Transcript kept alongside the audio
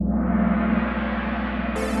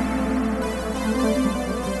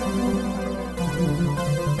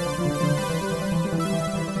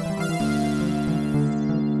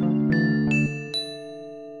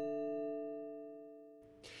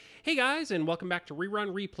Hey guys, and welcome back to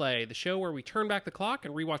Rerun Replay, the show where we turn back the clock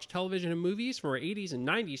and rewatch television and movies from our 80s and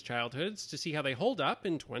 90s childhoods to see how they hold up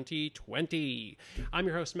in 2020. I'm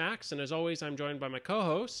your host, Max, and as always, I'm joined by my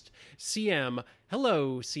co-host, CM.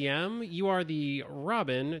 Hello, CM. You are the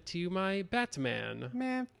Robin to my Batman.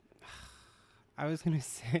 Man, I was gonna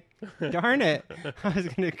say, darn it! I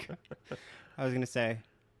was gonna say,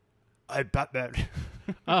 I'm Batman.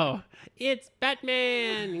 Oh, it's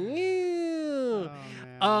Batman!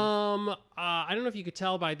 Oh, I don't know if you could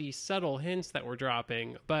tell by the subtle hints that we're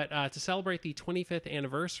dropping, but to celebrate the 25th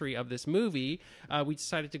anniversary of this movie, we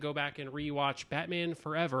decided to go back and rewatch Batman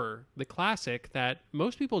Forever, the classic that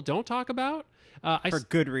most people don't talk about. For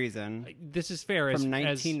good reason. This is fair. From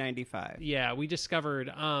 1995. Yeah, we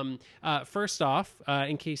discovered, first off,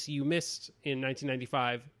 in case you missed in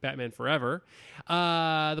 1995 Batman Forever,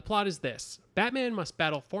 the plot is this. Batman must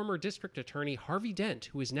battle former district attorney Harvey Dent,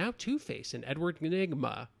 who is now Two-Face and Edward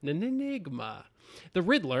Enigma. The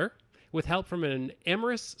Riddler, with help from an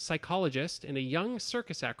amorous psychologist and a young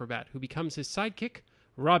circus acrobat who becomes his sidekick,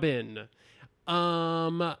 Robin.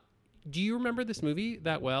 Do you remember this movie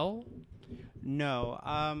that well? No,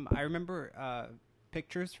 I remember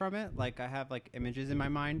pictures from it. Like, I have like images in my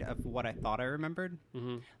mind of what I thought I remembered.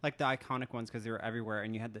 Mm-hmm. Like the iconic ones because they were everywhere,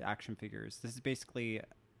 and you had the action figures. This is basically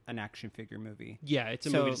an action figure movie. Yeah, it's a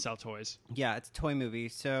movie to sell toys. Yeah, it's a toy movie.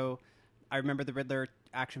 So I remember the Riddler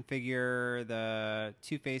action figure, the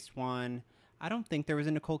Two-Faced one. I don't think there was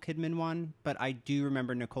a Nicole Kidman one, but I do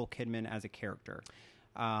remember Nicole Kidman as a character.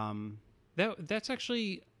 That's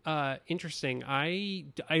actually interesting. I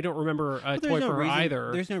don't remember a toy for her reason,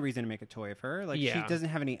 either. There's no reason to make a toy of her. Like, yeah. She doesn't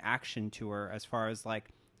have any action to her as far as like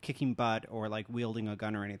kicking butt or like wielding a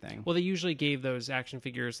gun or anything. Well, they usually gave those action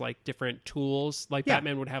figures like different tools. Like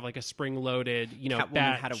Batman would have like a spring-loaded,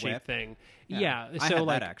 bat-shaped thing. Yeah. I So had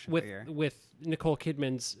like that action figure. with Nicole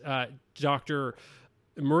Kidman's Dr.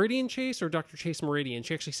 Meridian Chase or Dr. Chase Meridian.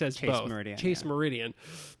 She actually says Chase both. Meridian, Chase Meridian.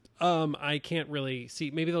 I can't really see.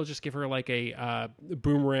 Maybe they'll just give her like a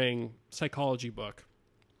boomerang psychology book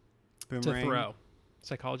to throw.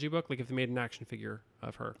 Psychology book, like if they made an action figure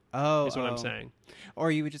of her. Is what I'm saying.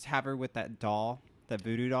 Or you would just have her with that doll, that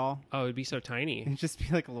voodoo doll. Oh, it'd be so tiny. It'd just be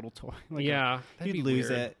like a little toy. Like that'd you'd be lose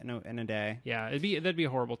weird. it in a day. Yeah, that'd be a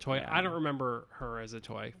horrible toy. Yeah. I don't remember her as a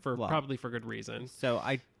toy probably for good reason. So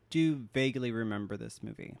I do vaguely remember this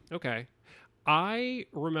movie. Okay, I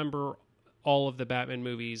remember all of the Batman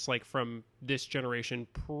movies like from this generation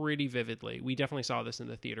pretty vividly. We definitely saw this in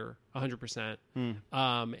the theater 100%.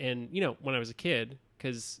 And when I was a kid,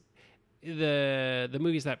 because the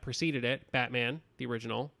movies that preceded it, Batman the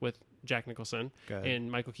original with Jack Nicholson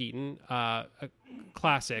and Michael Keaton, a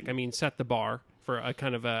classic. I mean, set the bar for a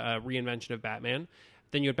kind of a reinvention of Batman.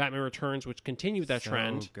 Then you had Batman Returns, which continued that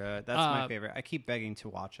trend. Good. That's my favorite. I keep begging to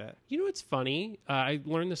watch it. You know what's funny? I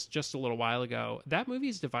learned this just a little while ago. That movie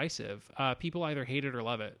is divisive. People either hate it or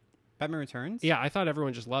love it. Batman Returns? Yeah, I thought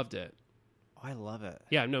everyone just loved it. Oh, I love it.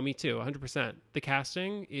 Yeah, no, me too, 100%. The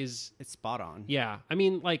casting is... It's spot on. Yeah. I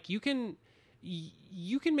mean, like, you can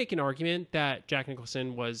make an argument that Jack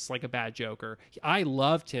Nicholson was like a bad Joker. I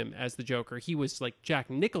loved him as the Joker. He was like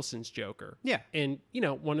Jack Nicholson's Joker. Yeah. And,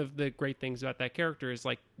 one of the great things about that character is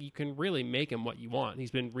like you can really make him what you want.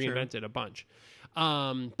 He's been reinvented a bunch.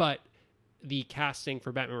 But the casting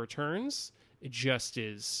for Batman Returns, it just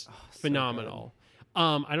is phenomenal.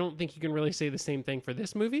 I don't think you can really say the same thing for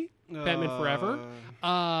this movie, Batman Forever.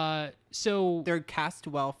 So they're cast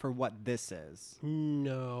well for what this is.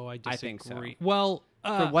 No, I disagree. I think so. Well,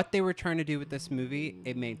 for what they were trying to do with this movie,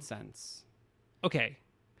 it made sense. Okay,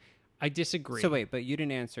 I disagree. So wait, but you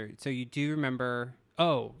didn't answer. So you do remember?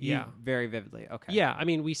 Oh, yeah, very vividly. Okay. Yeah, I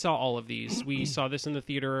mean, we saw all of these. We saw this in the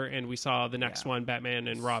theater, and we saw the next one, Batman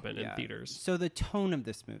and Robin, in theaters. So the tone of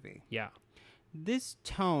this movie. Yeah. This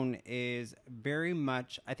tone is very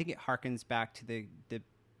much, I think it harkens back to the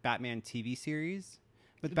Batman TV series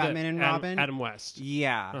with Batman and Robin. Adam West.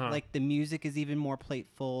 Yeah. Like the music is even more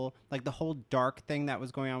plateful. Like the whole dark thing that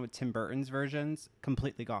was going on with Tim Burton's versions,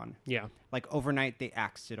 completely gone. Yeah. Like overnight, they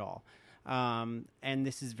axed it all. And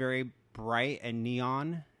this is very bright and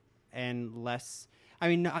neon and less, I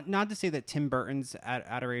mean, not to say that Tim Burton's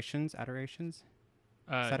adorations?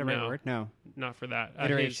 Is that a right word? No. Not for that.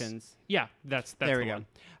 Iterations. That's there we one.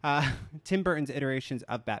 go. Tim Burton's iterations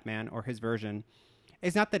of Batman, or his version,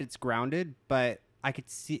 it's not that it's grounded, but I could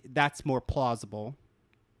see that's more plausible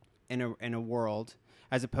in a world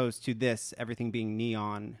as opposed to this, everything being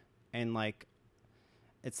neon and like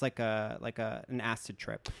it's like an acid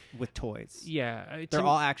trip with toys. Yeah. They're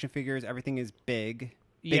all action figures. Everything is big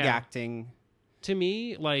acting. To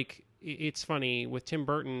me, like, it's funny with Tim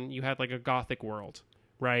Burton, you had like a gothic world.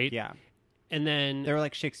 right? Yeah. And then There were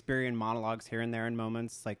like Shakespearean monologues here and there in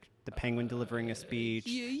moments, like the Penguin delivering a speech,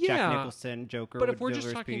 yeah. Jack Nicholson, Joker. But would if we're just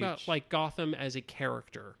deliver a talking speech. about like Gotham as a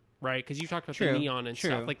character, right? Because you talked about True, the neon and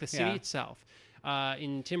true, stuff, like the city yeah. itself.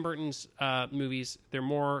 In Tim Burton's movies, they're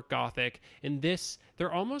more gothic. In this,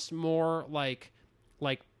 they're almost more like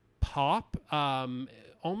pop,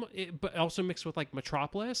 but also mixed with like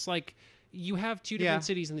Metropolis. Like you have two different Yeah.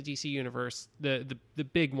 cities in the DC universe, the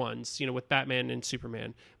big ones, you know, with Batman and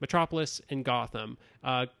Superman, Metropolis and Gotham.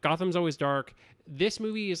 Gotham's always dark. This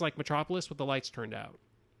movie is like Metropolis with the lights turned out.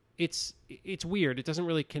 It's weird. It doesn't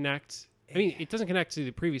really connect. I mean, it doesn't connect to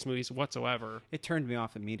the previous movies whatsoever. It turned me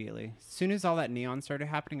off immediately. As soon as all that neon started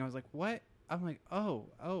happening, I was like, what? I'm like, oh,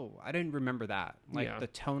 I didn't remember that. Like, Yeah. the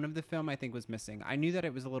tone of the film, I think, was missing. I knew that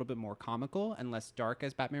it was a little bit more comical and less dark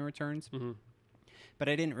as Batman Returns, but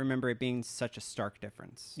I didn't remember it being such a stark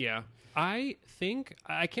difference. Yeah. I think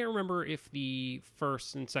I can't remember if the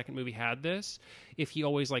first and second movie had this, if he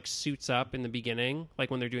always like suits up in the beginning, like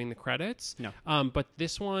when they're doing the credits. No. But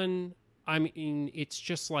this one, I mean, it's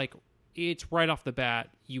just like it's right off the bat.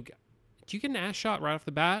 Do you get an ass shot right off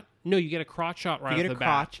the bat? No, you get a crotch shot right You off get the a bat.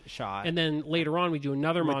 crotch shot. And then later on, we do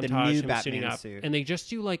another With the montage new of him Batman suiting up, suit. and they just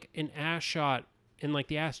do like an ass shot and like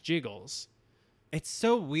the ass jiggles. It's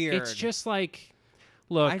so weird. It's just like,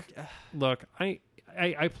 look, I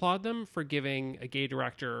applaud them for giving a gay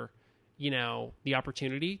director, you know, the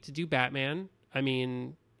opportunity to do Batman. I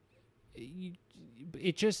mean,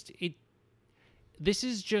 this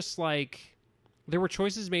is just like, there were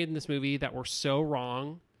choices made in this movie that were so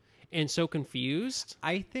wrong and so confused.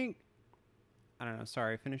 I think, I don't know.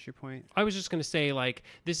 Sorry, finish your point. I was just going to say, like,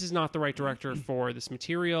 this is not the right director for this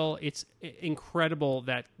material. It's incredible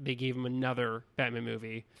that they gave him another Batman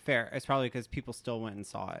movie. Fair. It's probably because people still went and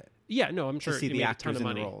saw it. Yeah, no, I'm sure To see it the made a actors ton of in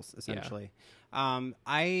money. the roles, essentially.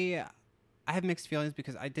 I have mixed feelings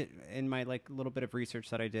because I did, in my like little bit of research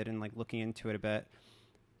that I did and like looking into it a bit,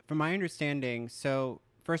 from my understanding. So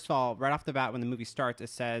first of all, right off the bat, when the movie starts, it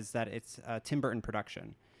says that it's a Tim Burton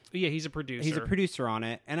production. Yeah, he's a producer. He's a producer on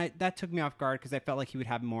it, and that took me off guard because I felt like he would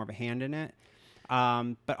have more of a hand in it.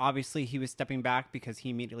 But obviously, he was stepping back because he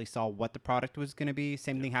immediately saw what the product was going to be.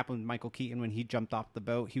 Same thing happened with Michael Keaton when he jumped off the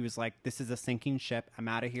boat. He was like, "This is a sinking ship. I'm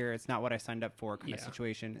out of here. It's not what I signed up for," kind of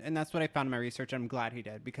situation. And that's what I found in my research. I'm glad he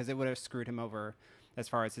did because it would have screwed him over as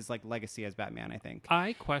far as his like legacy as Batman, I think.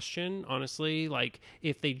 I question, honestly, like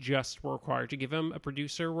if they just were required to give him a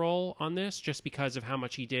producer role on this just because of how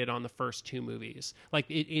much he did on the first two movies. Like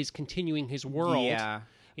it is continuing his world. Yeah.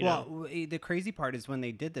 You know? The crazy part is when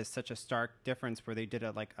they did this, such a stark difference where they did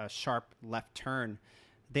a sharp left turn,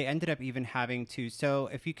 they ended up even having to. So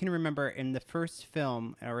if you can remember in the first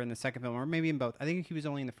film or in the second film, or maybe in both, I think he was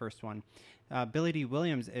only in the first one. Billy D.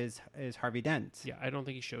 Williams is Harvey Dent. Yeah, I don't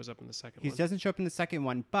think he shows up in the second He one. doesn't show up in the second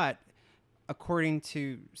one, but according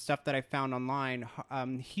to stuff that I found online,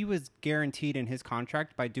 he was guaranteed in his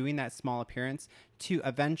contract by doing that small appearance to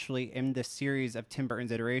eventually, in the series of Tim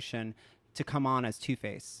Burton's iteration, to come on as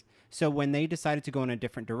Two-Face. So when they decided to go in a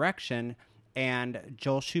different direction, and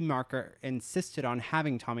Joel Schumacher insisted on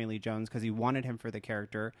having Tommy Lee Jones because he wanted him for the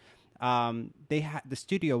character, the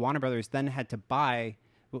studio Warner Brothers then had to buy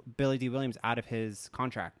Billy D. Williams out of his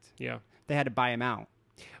contract. Yeah. They had to buy him out.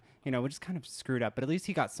 You know, which is kind of screwed up, but at least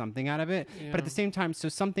he got something out of it. Yeah. But at the same time, so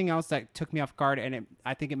something else that took me off guard, and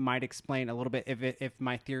I think it might explain a little bit if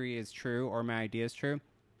my theory is true or my idea is true.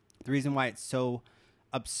 The reason why it's so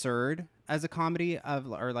absurd as a comedy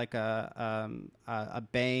or like a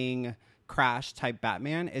bang crash type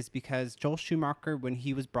Batman is because Joel Schumacher, when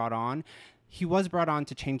he was brought on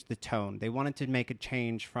to change the tone. They wanted to make a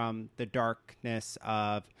change from the darkness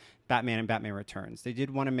of Batman and Batman Returns. They did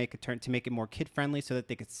want to make a turn to make it more kid friendly so that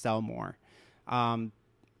they could sell more.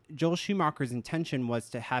 Joel Schumacher's intention was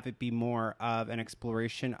to have it be more of an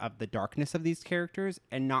exploration of the darkness of these characters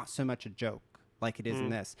and not so much a joke like it is in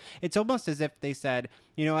this. It's almost as if they said,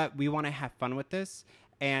 you know what, we want to have fun with this.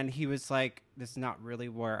 And he was like, this is not really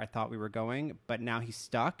where I thought we were going, but now he's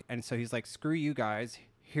stuck. And so he's like, screw you guys.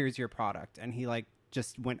 Here's your product. And he like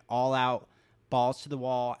just went all out, balls to the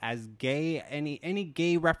wall, as gay, any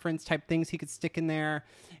gay reference type things he could stick in there.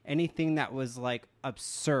 Anything that was like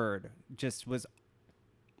absurd just was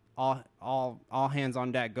all hands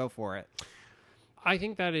on deck. Go for it. I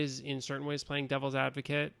think that is in certain ways playing devil's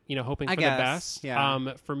advocate, you know, hoping for the guess, best.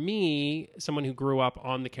 yeah. For me, someone who grew up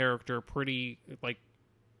on the character pretty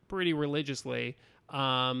religiously,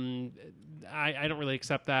 I don't really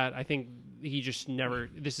accept that. I think he just never,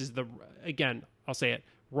 again, I'll say it,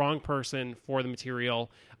 wrong person for the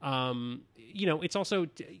material. You know, it's also,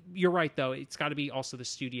 you're right though, it's got to be also the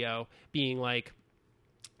studio being like,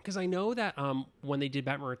 because I know that when they did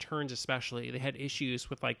Batman Returns, especially, they had issues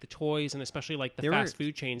with like the toys and especially like the fast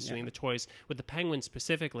food chains doing the toys with the Penguin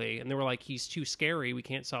specifically, and they were like, he's too scary. We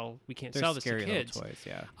can't sell this to kids. Toys,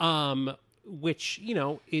 yeah. Which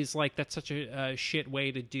is like that's such a shit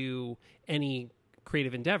way to do any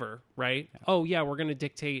creative endeavor, right? Yeah. Oh yeah, we're going to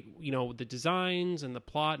dictate the designs and the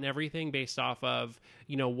plot and everything based off of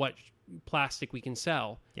what plastic we can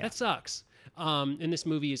sell. Yeah. That sucks. And this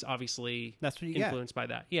movie is obviously influenced by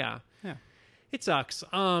that. Yeah. It sucks.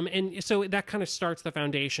 And so that kind of starts the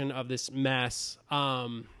foundation of this mess.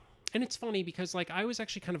 And it's funny because like I was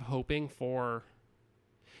actually kind of hoping for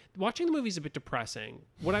watching the movie is a bit depressing.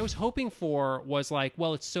 What I was hoping for was like,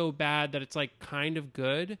 well, it's so bad that it's like kind of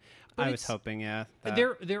good. But I was hoping, yeah.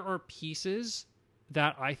 There are pieces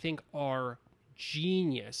that I think are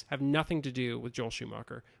genius, have nothing to do with Joel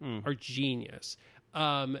Schumacher, are genius.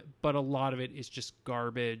 But a lot of it is just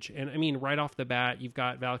garbage. And I mean, right off the bat, you've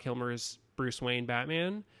got Val Kilmer's Bruce Wayne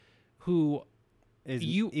Batman, who is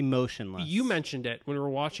emotionless. You mentioned it when we were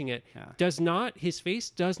watching it. Yeah. His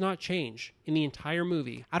face does not change in the entire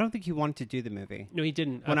movie. I don't think he wanted to do the movie. No, he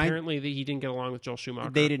didn't. Apparently, he didn't get along with Joel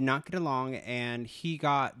Schumacher. They did not get along, and he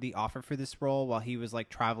got the offer for this role while he was like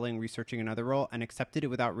traveling, researching another role, and accepted it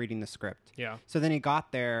without reading the script. Yeah. So then he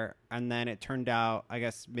got there, and then it turned out, I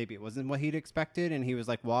guess maybe it wasn't what he'd expected, and he was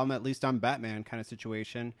like, well, I'm Batman kind of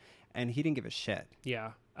situation, and he didn't give a shit.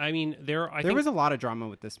 Yeah. I mean, there was a lot of drama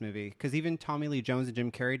with this movie because even Tommy Lee Jones and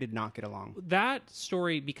Jim Carrey did not get along. That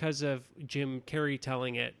story, because of Jim Carrey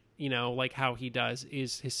telling it, like how he does,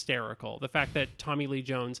 is hysterical. The fact that Tommy Lee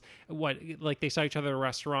Jones, they saw each other at a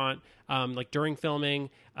restaurant, like during filming,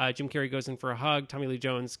 Jim Carrey goes in for a hug. Tommy Lee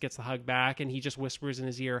Jones gets the hug back, and he just whispers in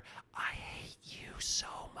his ear, "I hate you so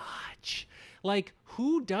much." Like,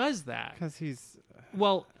 who does that? Because he's...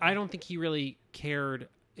 Well, I don't think he really cared.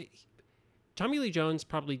 Tommy Lee Jones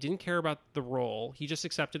probably didn't care about the role. He just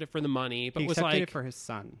accepted it for the money, but he was accepted like... it for his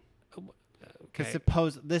son. Because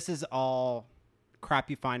Okay. This is all crap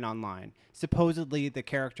you find online. Supposedly, the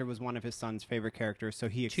character was one of his son's favorite characters, so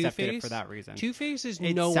he accepted it for that reason. Two-Face is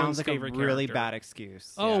it no sounds one's like favorite a really character. bad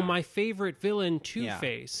excuse. Oh, yeah. my favorite villain,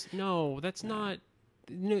 Two-Face. Yeah. No, that's not...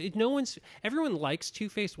 No one's... Everyone likes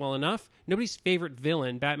Two-Face well enough. Nobody's favorite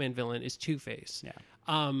villain, Batman villain, is Two-Face. Yeah.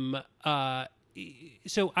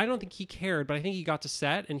 So I don't think he cared, but I think he got to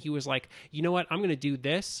set and he was like, you know what, I'm going to do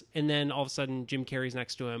this. And then all of a sudden Jim Carrey's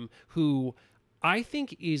next to him, who I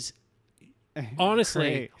think is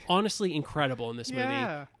honestly incredible in this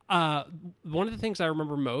movie. One of the things I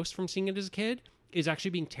remember most from seeing it as a kid is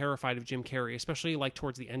actually being terrified of Jim Carrey, especially like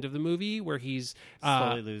towards the end of the movie where he's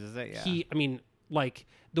slowly loses it. Yeah.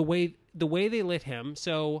 The way they lit him.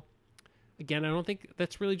 So again, I don't think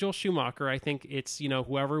that's really Joel Schumacher. I think it's,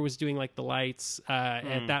 whoever was doing like the lights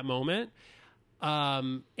at that moment.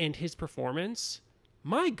 And his performance,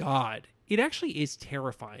 my God, it actually is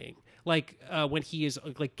terrifying. Like when he is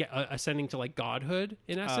like ascending to like godhood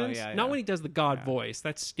in essence. Not when he does the God voice.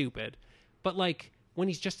 That's stupid. But like when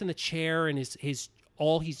he's just in the chair and his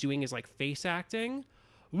all he's doing is like face acting.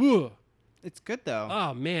 Ugh. It's good though.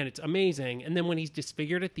 Oh man, it's amazing. And then when he's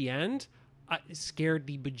disfigured at the end, it scared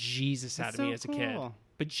the bejesus out of me as a kid.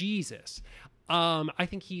 Bejesus. I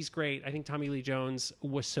think he's great. I think Tommy Lee Jones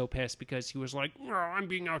was so pissed because he was like, oh, I'm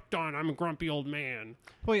being outdone. I'm a grumpy old man.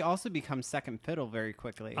 Well, he also becomes second fiddle very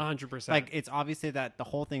quickly. 100%. Like, it's obviously that the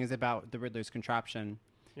whole thing is about the Riddler's contraption,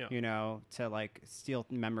 to like steal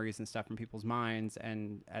memories and stuff from people's minds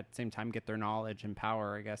and at the same time get their knowledge and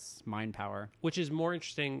power, I guess, mind power. Which is more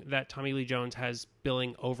interesting that Tommy Lee Jones has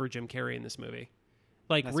billing over Jim Carrey in this movie.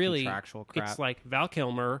 Like, that's really, contractual crap. It's like Val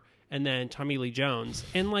Kilmer and then Tommy Lee Jones.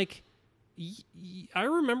 And, like, I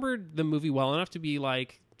remembered the movie well enough to be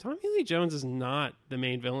like, Tommy Lee Jones is not the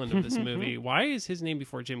main villain of this movie. Why is his name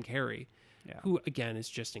before Jim Carrey? Yeah. Who, again, is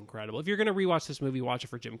just incredible. If you're going to rewatch this movie, watch it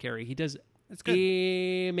for Jim Carrey. He does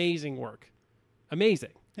amazing work.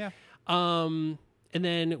 Amazing. Yeah. And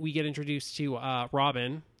then we get introduced to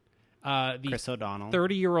Robin, the Chris O'Donnell,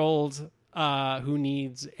 30-year-old who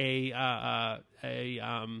needs a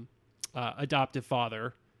adoptive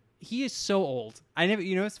father. He is so old. I never.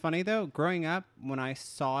 You know what's funny though? Growing up, when I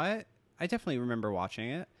saw it, I definitely remember watching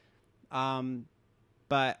it,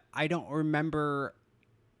 but I don't remember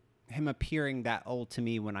him appearing that old to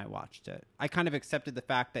me when I watched it. I kind of accepted the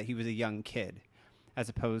fact that he was a young kid as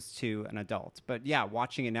opposed to an adult. But yeah,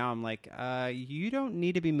 watching it now, I'm like, you don't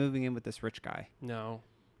need to be moving in with this rich guy. No.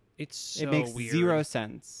 It's so it makes weird. Zero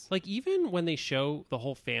sense. Like, even when they show the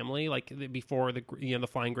whole family, like before the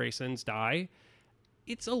Flying Graysons die,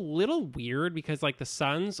 it's a little weird because like the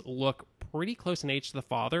sons look pretty close in age to the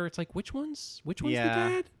father. It's like, which one's the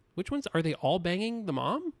dad? Which ones are they all banging the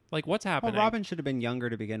mom? Like, what's Well, happening? Robin should have been younger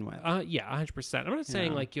to begin with. Yeah, 100%. I'm not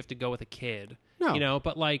saying Yeah. like you have to go with a kid, No. you know,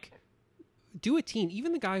 but like do a teen.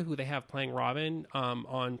 Even the guy who they have playing Robin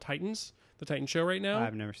on Titans, the Titan show right now,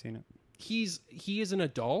 I've never seen it. he is an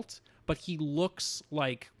adult, but he looks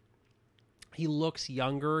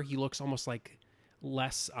younger. He looks almost like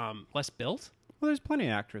less built. Well, there's plenty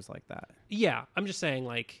of actors like that. Yeah, I'm just saying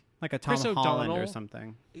like Like a Tom Chris Holland or O'Donnell.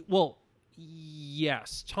 something. Well,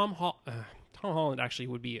 yes, Tom Holland actually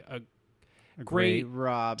would be a A great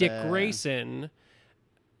Robin. Dick Grayson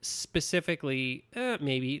specifically.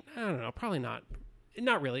 Maybe I don't know. Probably not.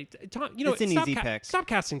 Not really. Tom, you know, It's an easy pick. Stop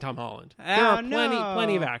casting Tom Holland. Oh, There are no.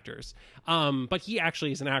 plenty of actors. But he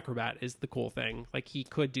actually is an acrobat. Is the cool thing. Like he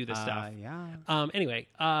could do this stuff. Yeah. Anyway,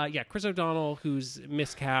 yeah, Chris O'Donnell, who's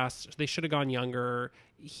miscast. They should have gone younger.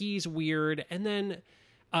 He's weird. And then,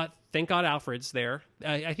 thank God Alfred's there.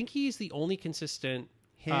 I think he's the only consistent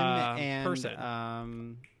Him and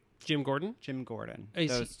person. Jim Gordon. Jim Gordon.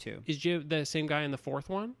 Is Those two. Is Jim the same guy in the fourth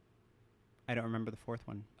one? I don't remember the fourth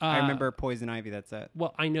one. I remember Poison Ivy. That's it.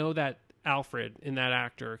 Well, I know that Alfred, in that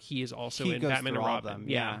actor, he is also He in goes Batman through and all of Robin. them,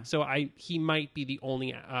 yeah. So he might be the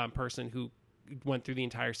only person who went through the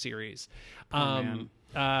entire series. man.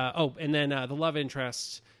 And then the love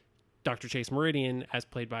interest, Dr. Chase Meridian, as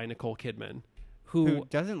played by Nicole Kidman, Who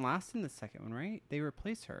doesn't last in the second one, right? They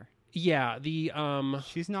replace her. yeah, the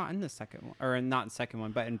She's not in the second one, or not in the second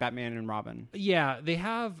one, but in Batman and Robin. yeah, they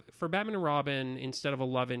have for Batman and Robin, instead of a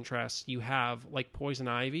love interest, you have like Poison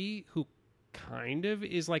Ivy, who kind of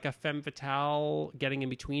is like a femme fatale getting in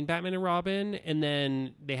between Batman and Robin, and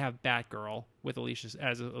then they have Batgirl with Alicia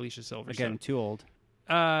Silverstone. Again, too old.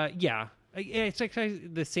 Yeah, it's like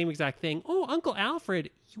the same exact thing. Oh, Uncle Alfred,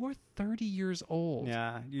 you are 30 years old.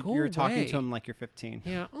 Yeah, Go you're talking away. to him like you're 15.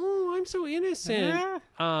 Yeah. Oh, I'm so innocent.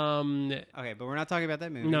 Okay, but we're not talking about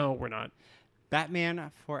that movie. No, we're not.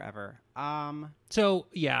 Batman Forever. So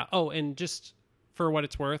yeah. Oh, and just for what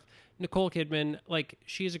it's worth, Nicole Kidman, like,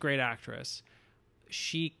 she's a great actress.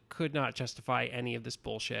 She could not justify any of this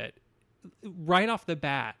bullshit right off the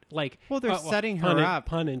bat. Like, Well, they're setting her up.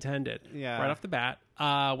 Pun intended. Yeah. Right off the bat,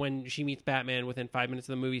 when she meets Batman within 5 minutes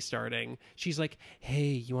of the movie starting, she's like,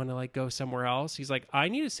 "Hey, you want to like go somewhere else?" He's like, "I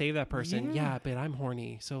need to save that person." Yeah, but I'm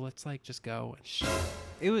horny, so let's like just go.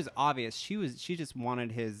 It was obvious. She just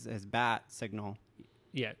wanted his bat signal.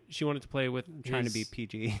 Yeah, she wanted to play with Trying to be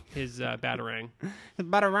PG. his batarang.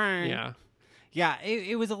 Batarang. Yeah. Yeah,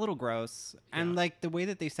 it was a little gross. And Yeah. like the way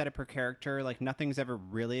that they set up her character, like nothing's ever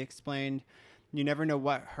really explained. You never know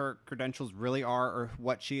what her credentials really are or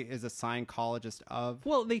what she is a psychologist of.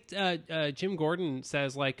 Well, Jim Gordon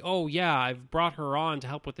says like, "Oh yeah, I've brought her on to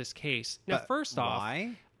help with this case." Now, But first off,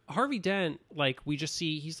 why? Harvey Dent, like we just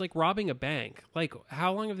see, he's like robbing a bank. Like,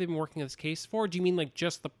 how long have they been working on this case for? Do you mean like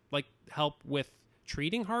just the like help with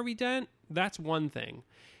treating Harvey Dent? That's one thing.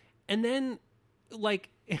 And then like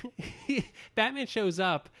Batman shows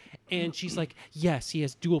up and she's like, "Yes, he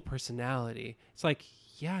has dual personality." It's like,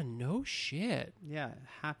 yeah, no shit. Yeah,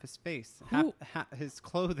 half his face, Who- half his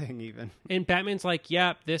clothing, even. And Batman's like,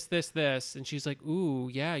 "Yep, this. And she's like, "Ooh,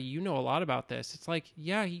 yeah, you know a lot about this." It's like,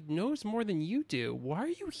 yeah, he knows more than you do. Why are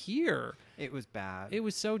you here? It was bad. It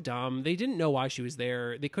was so dumb. They didn't know why she was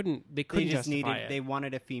there. They couldn't they just justify needed. it. They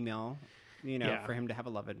wanted a female, Yeah. for him to have a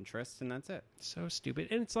love interest, and that's it. So stupid.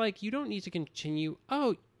 And it's like, you don't need to continue.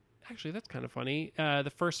 Oh, actually, that's kind of funny.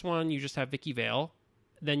 The first one, you just have Vicky Vale.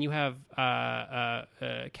 Then you have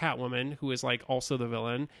Catwoman, who is like also the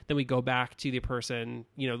villain. Then we go back to the person,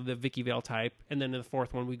 the Vicky Vale type. And then in the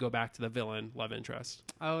fourth one, we go back to the villain love interest.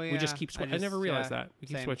 Oh yeah, We just keep switching. I never realized that. We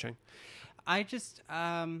keep same. switching. I just,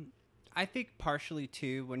 I think partially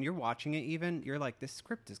too, when you're watching it, even you're like, this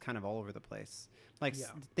script is kind of all over the place. Like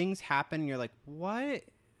things happen, you're like, what?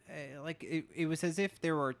 Like it was as if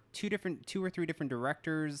there were two or three different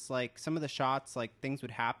directors. Like some of the shots, like things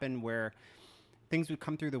would happen where things would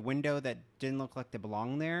come through the window that didn't look like they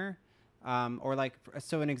belonged there. Or like,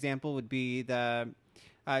 so an example would be in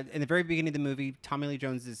the very beginning of the movie, Tommy Lee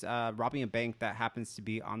Jones is robbing a bank that happens to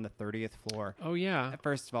be on the 30th floor. Oh, yeah.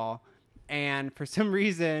 First of all. And for some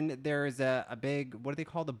reason, there's a big, what do they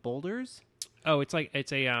call the boulders? Oh, it's a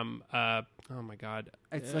oh my God.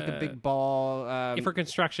 It's like a big ball. For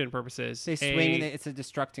construction purposes. They swing and it's a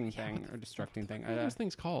destructing thing. What are those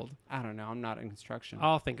things called? I don't know. I'm not in construction.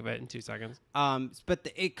 I'll think of it in 2 seconds. But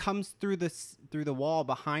it comes through the wall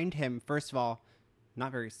behind him. First of all,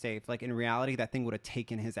 not very safe. Like in reality, that thing would have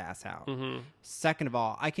taken his ass out. Mm-hmm. Second of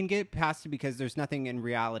all, I can get past it because there's nothing in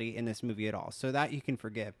reality in this movie at all. So that you can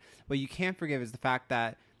forgive. What you can't forgive is the fact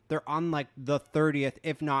that they're on like the 30th,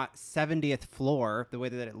 if not 70th floor, the way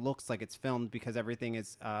that it looks like it's filmed, because everything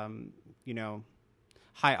is, you know,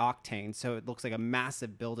 high octane. So it looks like a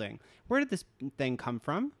massive building. Where did this thing come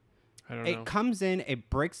from? I don't know. It comes in, it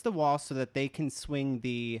breaks the wall so that they can swing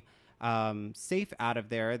the safe out of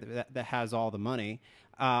there that has all the money.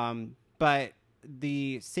 But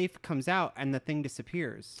the safe comes out and the thing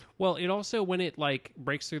disappears. Well, it also, when it like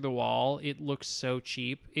breaks through the wall, it looks so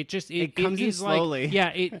cheap. It comes in is slowly. Like,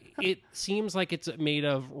 yeah, it seems like it's made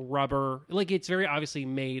of rubber. Like it's very obviously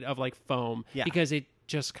made of like foam, Yeah. because it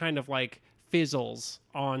just kind of like fizzles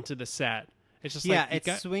onto the set. It's just Yeah, like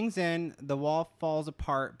it swings in, the wall falls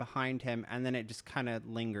apart behind him, and then it just kind of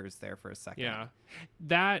lingers there for a second. yeah.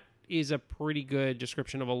 That is a pretty good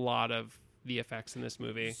description of a lot of the effects in this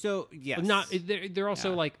movie. So, yes. Not they're also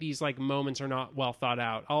Yeah. like these like moments are not well thought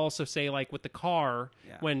out. I'll also say like with the car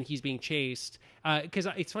Yeah. when he's being chased, because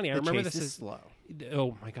it's funny. I The remember chase this is is slow.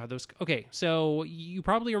 oh my god, those. Okay, so you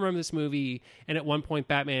probably remember this movie, and at one point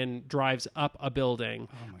Batman drives up a building.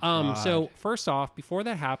 Oh my So God. first off, before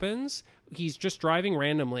that happens, he's just driving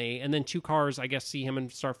randomly, and then two cars, I guess, see him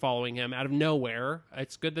and start following him out of nowhere.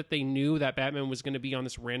 It's good that they knew that Batman was going to be on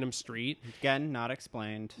this random street. Again, not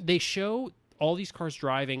explained. They show all these cars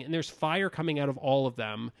driving, and there's fire coming out of all of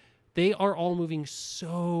them. They are all moving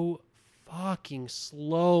so fucking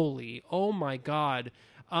slowly. Oh my god.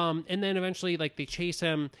 And then eventually, like, they chase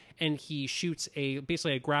him, and he shoots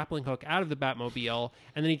basically a grappling hook out of the Batmobile,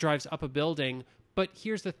 and then he drives up a building. But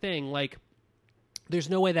here's the thing, like, there's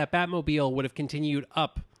no way that Batmobile would have continued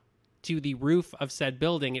up to the roof of said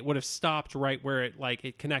building. It would have stopped right where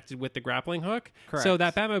it connected with the grappling hook. Correct. So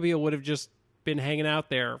that Batmobile would have just been hanging out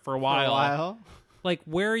there for a while. Like,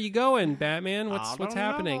 where are you going, Batman? What's don't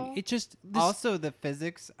happening? know. It just Also, the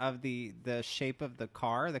physics of the shape of the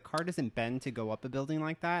car doesn't bend to go up a building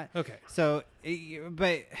like that. Okay. So,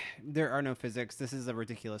 but there are no physics. This is a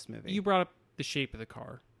ridiculous movie. You brought up the shape of the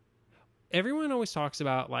car. Everyone always talks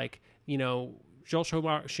about, like, you know, Joel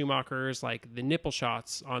Schumacher's, like, the nipple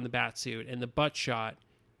shots on the Batsuit and the butt shot.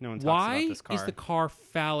 No one talks Why about this car. is the car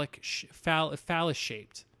phallus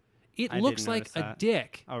shaped? It I looks didn't like notice a that.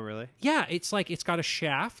 dick. Oh, really? Yeah, it's like it's got a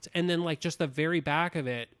shaft, and then like just the very back of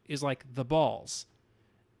it is like the balls.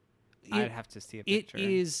 I'd have to see a It picture.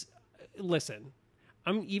 is. Listen,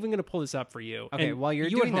 I'm even going to pull this up for you. Okay, And while you're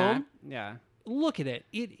you doing at home, that, yeah. look at it.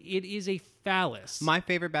 It is a phallus. My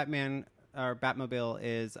favorite Batman or Batmobile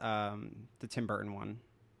is the Tim Burton one.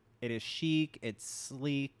 It is chic. It's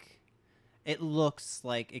sleek. It looks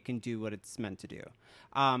like it can do what it's meant to do.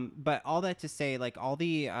 But all that to say, like all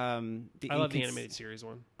the I love the animated series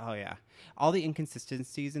one. Oh yeah, all the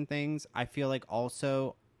inconsistencies and things I feel like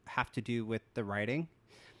also have to do with the writing.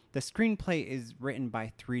 The screenplay is written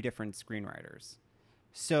by 3 different screenwriters.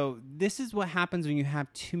 So this is what happens when you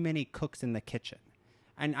have too many cooks in the kitchen.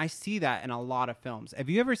 And I see that in a lot of films. If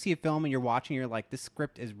you ever see a film and you're watching, you're like, this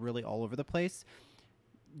script is really all over the place.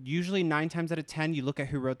 Usually 9 times out of 10, you look at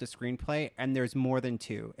who wrote the screenplay and there's more than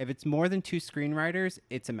 2. If it's more than 2 screenwriters,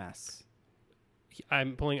 it's a mess. I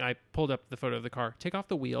pulled up the photo of the car. Take off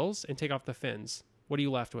the wheels and take off the fins. What are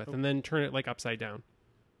you left with? And then turn it like upside down.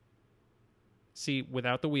 See,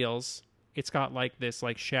 without the wheels, it's got like this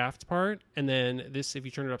like shaft part, and then this, if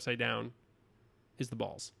you turn it upside down, is the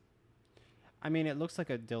balls. I mean, it looks like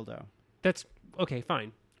a dildo That's okay,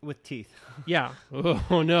 fine. with teeth. Yeah.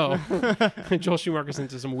 Oh no. Joel Schumacher's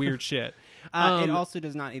into some weird shit. It also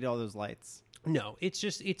does not need all those lights. No, it's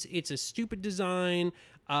just it's a stupid design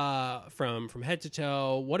from head to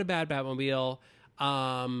toe. What a bad Batmobile.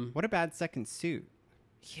 What a bad second suit.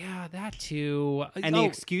 Yeah, that too. And the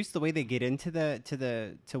excuse, the way they get into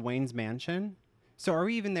to Wayne's mansion. So are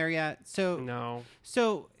we even there yet? No.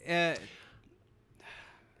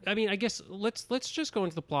 I mean, I guess let's just go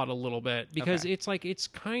into the plot a little bit, because Okay. it's like it's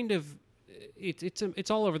kind of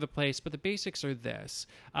it's all over the place, but the basics are this.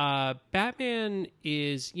 Batman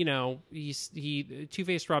is, you know, he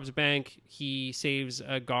Two-Face robs a bank, he saves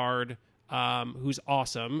a guard who's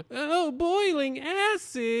awesome. Oh, boiling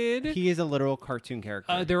acid. He is a literal cartoon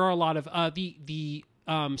character. There are a lot of the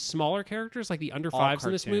smaller characters, like the under All fives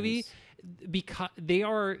in this movie, cartoons.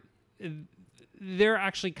 because they're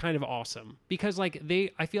actually kind of awesome, because like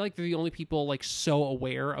I feel like they're the only people like so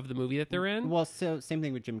aware of the movie that they're in. Well, so same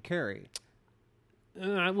thing with Jim Carrey.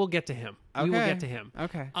 We'll get to him. We will get to him.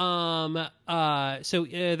 Okay. So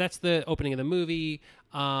that's the opening of the movie.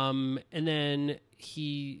 And then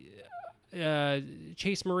he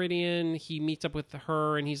Chase Meridian, he meets up with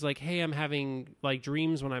her, and he's like, hey, I'm having like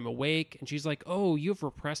dreams when I'm awake. And she's like, oh, you have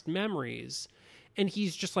repressed memories. And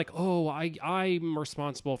he's just like, oh, I'm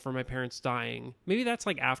responsible for my parents dying. Maybe that's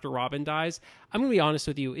like after Robin dies. I'm gonna be honest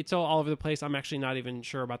with you, it's all over the place. I'm actually not even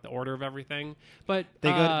sure about the order of everything. But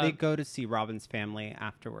They go to see Robin's family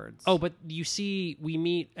afterwards. oh, but we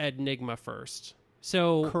meet Enigma first.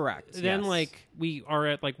 So correct. Then yes. like we are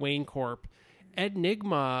at like Wayne Corp.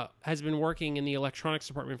 Enigma has been working in the electronics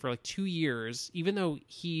department for like 2 years, even though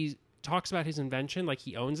he talks about his invention like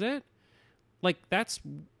he owns it. Like that's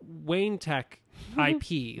Wayne Tech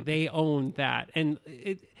IP. They own that, and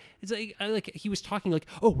it's like he was talking like,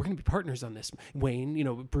 oh, we're gonna be partners on this, Wayne. You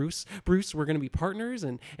know, Bruce, we're gonna be partners,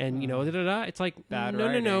 and you know, da da da. It's like Bad no,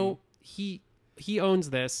 writing. no. He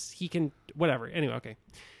owns this. He can whatever. Anyway, okay.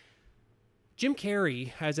 Jim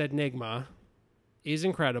Carrey as Enigma is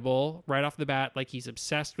incredible right off the bat. Like he's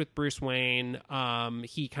obsessed with Bruce Wayne.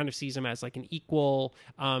 He kind of sees him as like an equal,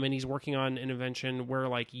 and he's working on an invention where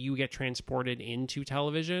like you get transported into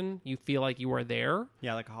television. You feel like you are there.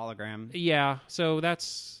 Yeah, like a hologram. Yeah, so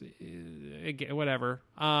that's whatever.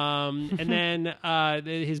 And then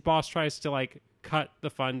his boss tries to like cut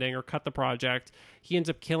the funding or cut the project. He ends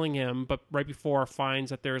up killing him, but right before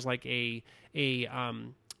finds that there's like a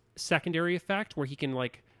secondary effect where he can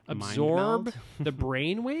like absorb the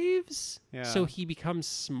brain waves, so he becomes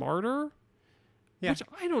smarter. Yeah. Which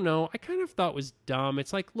I don't know. I kind of thought was dumb.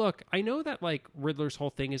 It's like, look, I know that like Riddler's whole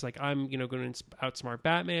thing is like I'm going to outsmart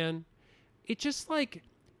Batman. It just like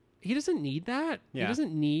he doesn't need that. Yeah. He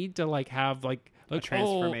doesn't need to like have like a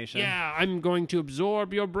transformation. Oh, yeah, I'm going to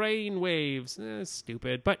absorb your brain waves.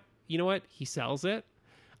 Stupid. But you know what? He sells it.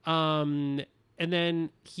 And then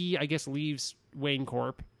he, I guess, leaves Wayne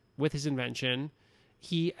Corp with his invention.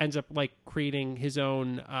 He ends up like creating his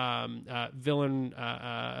own villain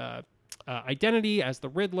identity as the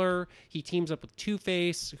Riddler. He teams up with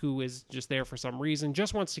Two-Face, who is just there for some reason,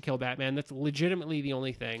 just wants to kill Batman. That's legitimately the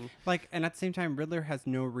only thing. Like, and at the same time, Riddler has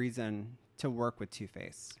no reason to work with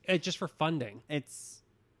Two-Face. It's just for funding. It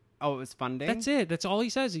was funding? That's it. That's all he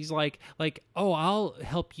says. He's like, oh, I'll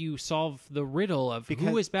help you solve the riddle of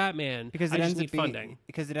who is Batman. Because I just need funding.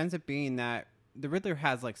 Because it ends up being that the Riddler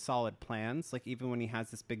has like solid plans, like even when he has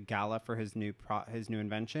this big gala for his new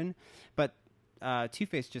invention, but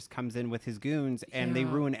Two-Face just comes in with his goons and they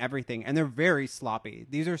ruin everything, and they're very sloppy.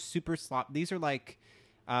 These are super sloppy. These are like,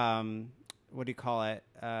 what do you call it?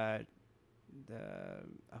 Oh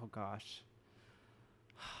gosh.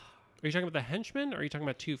 Are you talking about the henchman, or are you talking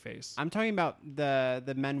about Two-Face? I'm talking about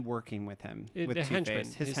the men working with him, with the Two-Face, henchmen,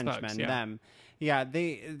 his henchmen, thugs, yeah. them. Yeah,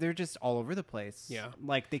 they're just all over the place. Yeah.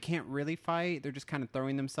 Like, they can't really fight. They're just kind of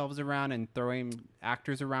throwing themselves around and throwing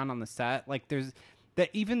actors around on the set. Like, there's that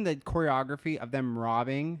even the choreography of them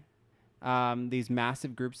robbing these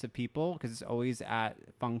massive groups of people, because it's always at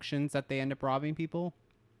functions that they end up robbing people.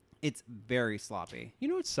 It's very sloppy. You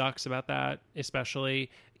know what sucks about that, especially?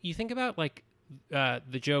 You think about, like,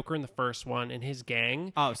 the Joker in the first one and his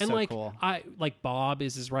gang. Oh, and so like, cool. Like Bob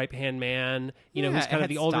is his right hand man. You know, Yeah, who's kind it of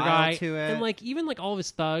the had older style guy. to it. And like even like all of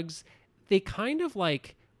his thugs, they kind of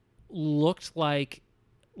like looked like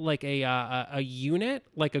a unit,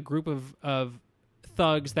 like a group of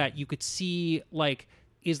thugs that you could see like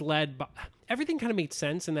is led by. Everything kind of made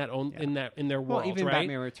sense in that in their world. Well, even right?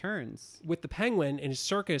 Batman Returns With the Penguin and his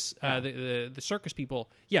circus, the circus people,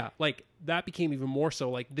 like that became even more so.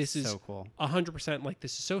 Like this is so cool, 100%. Like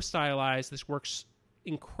this is so stylized. This works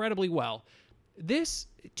incredibly well. This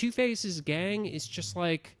Two-Face's gang is just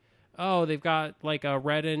like, oh, they've got like a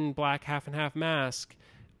red and black half and half mask.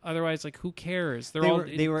 Otherwise, like who cares? They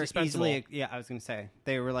were easily. Yeah, I was gonna say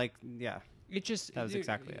they were like, yeah. It just that was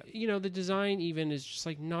exactly it. You know, the design even is just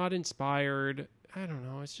like not inspired. I don't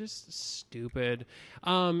know. It's just stupid.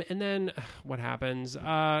 And then what happens?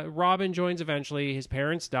 Robin joins eventually. His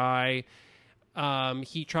parents die.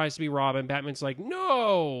 He tries to be Robin. Batman's like,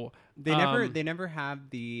 no. They never have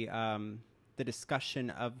the discussion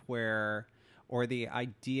of where, or the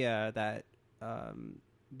idea that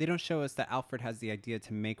they don't show us that Alfred has the idea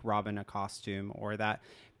to make Robin a costume, or that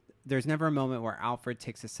there's never a moment where Alfred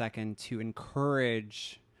takes a second to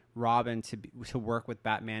encourage Robin to work with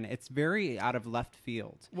Batman. It's very out of left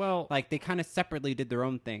field. Well, like they kind of separately did their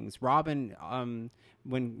own things. Robin,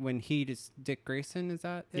 when he Dick Grayson, is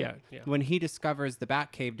that it? Yeah. When he discovers the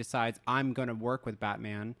Batcave, decides I'm going to work with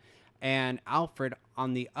Batman, and Alfred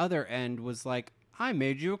on the other end was like, I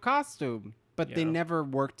made you a costume, but they never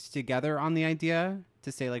worked together on the idea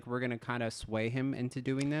to say like we're gonna kind of sway him into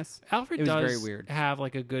doing this. Alfred does very weird. Have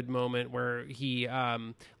like a good moment where he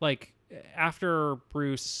like after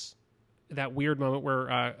Bruce, that weird moment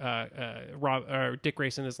where Dick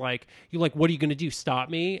Grayson is like, you like, what are you gonna do? Stop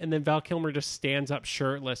me? And then Val Kilmer just stands up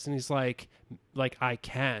shirtless and he's like I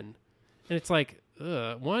can. And it's like,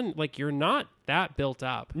 one, like, you're not that built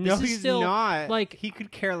up. No, This is he's still, not. Like, he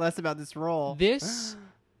could care less about this role. this.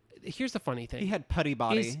 Here's the funny thing. He had putty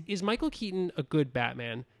body. Is Michael Keaton a good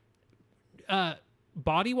Batman?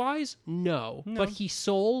 Body wise, no. But he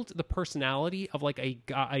sold the personality of like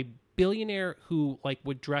a billionaire who like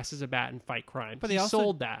would dress as a bat and fight crime. But he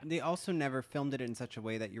sold that. They also never filmed it in such a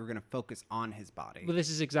way that you were going to focus on his body. Well, this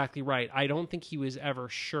is exactly right. I don't think he was ever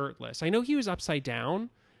shirtless. I know he was upside down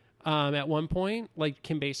at one point. Like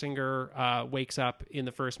Kim Basinger wakes up in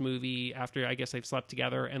the first movie after I guess they've slept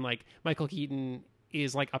together, and like Michael Keaton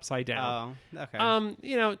is like upside down. Oh, okay.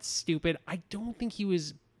 You know, it's stupid. I don't think he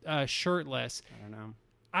was shirtless. I don't know.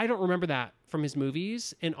 I don't remember that from his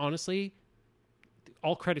movies, and honestly,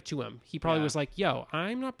 all credit to him. He probably was like, yo,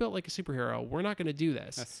 I'm not built like a superhero. We're not going to do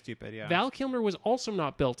this. That's stupid, yeah. Val Kilmer was also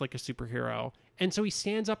not built like a superhero. And so he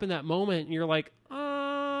stands up in that moment, and you're like,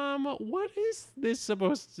 what is this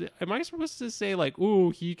supposed to... Am I supposed to say, like,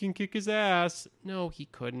 ooh, he can kick his ass? No, he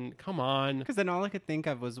couldn't. Come on. Because then all I could think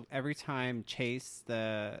of was every time Chase,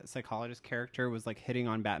 the psychologist character, was, like, hitting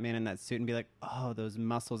on Batman in that suit and be like, oh, those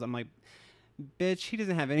muscles. I'm like... Bitch, he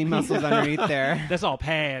doesn't have any muscles underneath there. That's all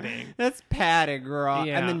padding. That's padding, girl.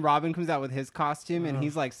 Yeah. And then Robin comes out with his costume and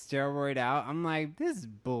he's like steroid out. I'm like, this is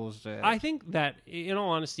bullshit. I think that, in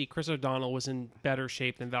all honesty, Chris O'Donnell was in better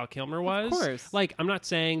shape than Val Kilmer was. Of course. Like, I'm not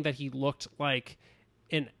saying that he looked like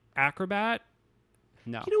an acrobat.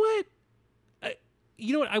 No. You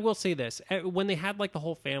know what? I will say this. When they had like the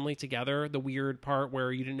whole family together, the weird part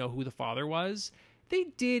where you didn't know who the father was, they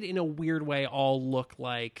did in a weird way all look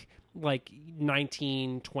like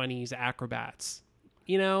 1920s acrobats,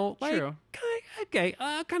 you know? Like, True. Okay,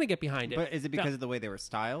 I'll kind of get behind it. But is it because of the way they were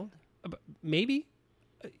styled? Maybe.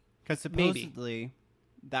 Because supposedly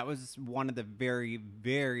that was one of the very,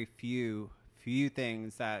 very few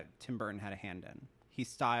things that Tim Burton had a hand in. He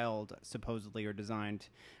styled, supposedly, or designed,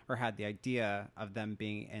 or had the idea of them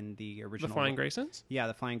being in the original... The Flying Graysons? Yeah,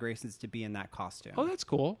 the Flying Graysons to be in that costume. Oh, that's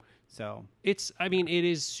cool. So... it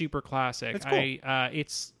is super classic. It's cool.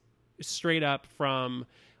 It's straight up from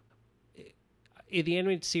the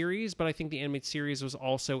animated series, but I think the animated series was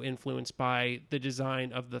also influenced by the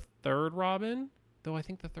design of the third Robin, though I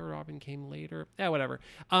think the third Robin came later. Yeah, whatever.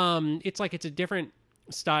 It's a different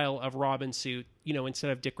style of Robin suit. You know, instead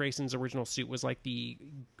of Dick Grayson's original suit was like the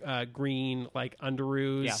green like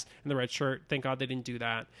underoos and the red shirt. Thank God they didn't do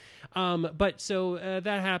that. But so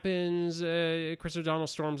that happens. Chris O'Donnell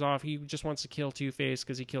storms off. He just wants to kill Two-Face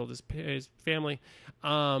because he killed his family.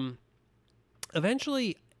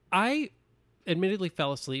 Eventually, I admittedly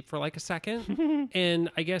fell asleep for like a second, and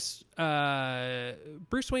I guess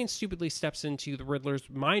Bruce Wayne stupidly steps into the Riddler's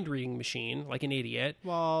mind-reading machine like an idiot.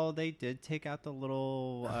 Well, they did take out the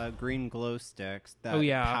little green glow sticks that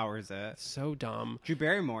powers it. So dumb. Drew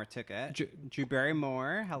Barrymore took it. Drew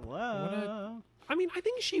Barrymore, hello. I mean, I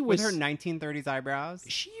think she was... With her 1930s eyebrows.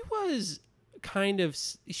 She was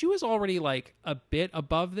she was already like a bit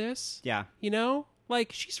above this. Yeah. You know?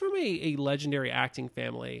 Like, she's from a legendary acting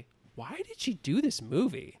family. Why did she do this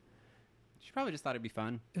movie? She probably just thought it'd be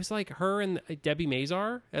fun. It was like her and Debbie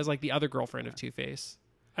Mazar as like the other girlfriend of Two-Face.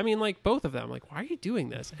 I mean, like both of them. Like, why are you doing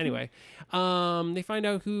this? Anyway, they find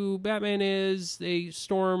out who Batman is. They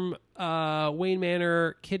storm Wayne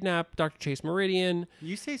Manor, kidnap Dr. Chase Meridian.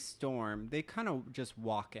 You say storm. They kind of just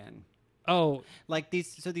walk in. Oh, like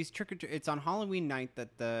these it's on Halloween night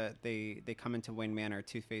that they come into Wayne Manor,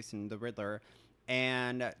 Two-Face and the Riddler.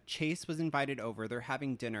 And Chase was invited over. They're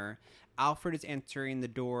having dinner. Alfred is answering the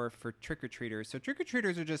door for trick-or-treaters. So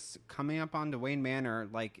trick-or-treaters are just coming up onto Wayne Manor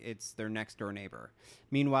like it's their next-door neighbor.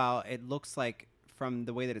 Meanwhile, it looks like, from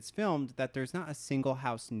the way that it's filmed, that there's not a single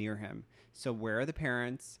house near him. So where are the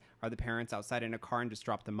parents? Are the parents outside in a car and just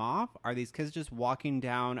drop them off? Are these kids just walking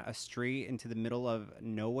down a street into the middle of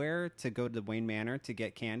nowhere to go to the Wayne Manor to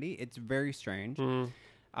get candy? It's very strange.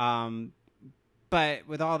 But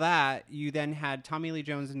with all that, you then had Tommy Lee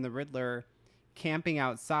Jones and the Riddler camping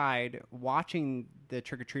outside, watching the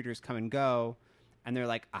trick-or-treaters come and go, and they're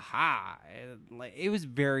like, aha. It was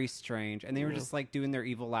very strange. And they were just like doing their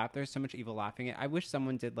evil laugh. There's so much evil laughing. I wish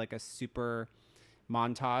someone did like a super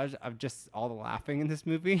montage of just all the laughing in this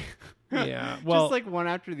movie. Yeah. Well, just like one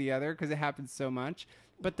after the other because it happens so much.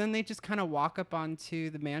 But then they just kind of walk up onto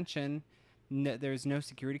the mansion. No, there's no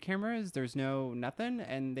security cameras. There's no nothing.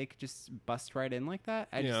 And they could just bust right in like that.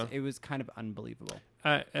 It was kind of unbelievable.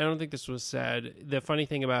 I don't think this was said. The funny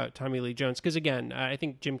thing about Tommy Lee Jones, because again, I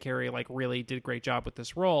think Jim Carrey like really did a great job with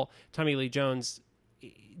this role. Tommy Lee Jones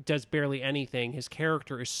does barely anything. His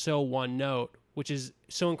character is so one note, which is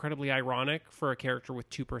so incredibly ironic for a character with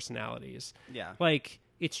two personalities. Yeah. Like,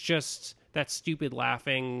 it's just that stupid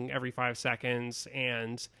laughing every 5 seconds.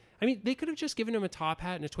 And I mean, they could have just given him a top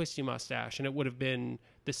hat and a twisty mustache, and it would have been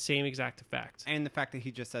the same exact effect. And the fact that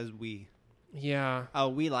he just says "we." Yeah. Oh,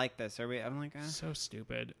 we like this. Are we? I'm like, So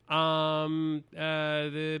stupid.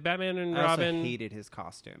 The Batman and I Robin. also hated his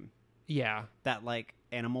costume. Yeah. That like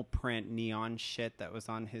animal print neon shit that was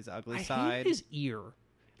on his ugly I side. hate his ear.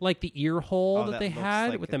 Like the ear hole Oh, that that they looks had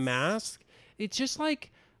like with the it's- mask. It's just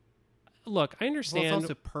like, look, I Well, understand. it's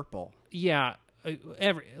also purple. Yeah.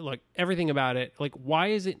 Everything about it. Like, why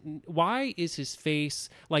is his face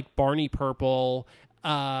like Barney purple?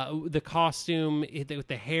 The costume with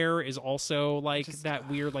the hair is also like Just- that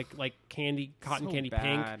weird, like cotton So candy bad.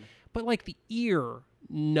 pink. But like the ear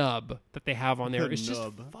nub that they have on there The is just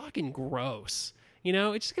nub. fucking gross. You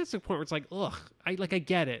know, it just gets to the point where it's like, ugh. I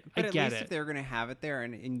get it. But I at get least it. if they were going to have it there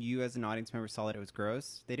and you as an audience member saw that it was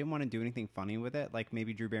gross, they didn't want to do anything funny with it. Like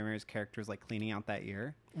maybe Drew Barrymore's character is like cleaning out that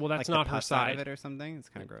ear. Well, that's like not the her pus out side. of it or something. It's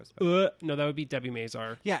kind of gross. But... No, that would be Debbie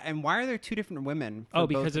Mazar. Yeah, and why are there two different women? For Oh, both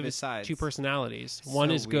because of his his sides? two personalities. One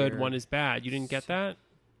So is good, weird. one is bad. You didn't get that?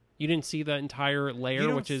 You didn't see the entire You layer,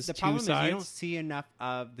 don't- which is the two problem sides? is you don't see enough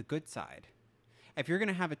of the good side. If you're going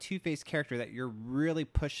to have a two-faced character that you're really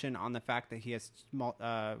pushing on the fact that he has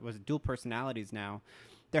dual personalities now,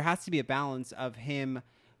 there has to be a balance of him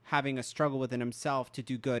having a struggle within himself to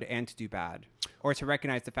do good and to do bad, or to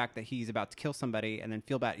recognize the fact that he's about to kill somebody and then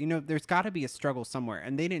feel bad. You know, there's got to be a struggle somewhere,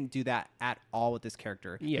 and they didn't do that at all with this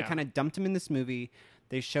character. Yeah. They kind of dumped him in this movie.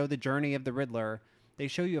 They show the journey of the Riddler. They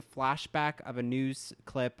show you a flashback of a news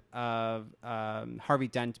clip of Harvey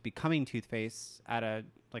Dent becoming Two-Face at a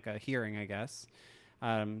hearing, I guess,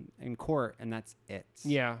 in court, and that's it.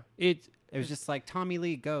 Yeah. It was just like, Tommy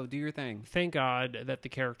Lee, go do your thing. Thank God that the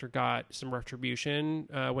character got some retribution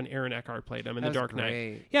when Aaron Eckhart played him in That The was Dark Knight.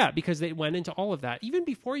 great. Yeah, because they went into all of that even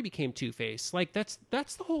before he became Two-Face. Like that's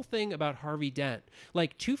the whole thing about Harvey Dent.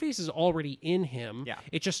 Like Two-Face is already in him. Yeah.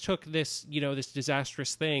 It just took this, this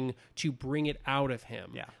disastrous thing to bring it out of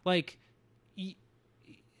him. Yeah. Like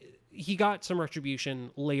he got some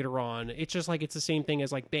retribution later on. It's just like it's the same thing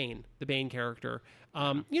as like Bane, the Bane character.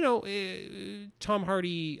 Tom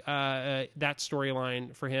Hardy, that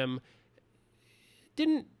storyline for him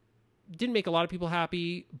didn't make a lot of people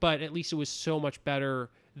happy, but at least it was so much better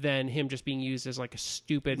than him just being used as like a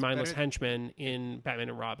stupid, mindless better- henchman in Batman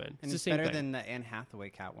and Robin. And the it's same better thing. than the Anne Hathaway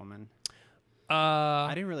Catwoman. I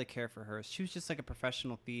I didn't really care for her. She was just like a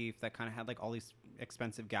professional thief that kind of had like all these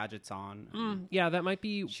expensive gadgets on. yeah, that might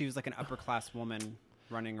be. She was like an upper class woman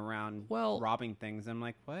running around robbing things. I'm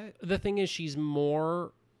like, what? The thing is, she's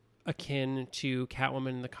more akin to Catwoman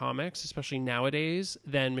in the comics, especially nowadays,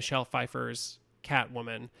 than Michelle Pfeiffer's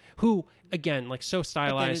Catwoman, who again, like so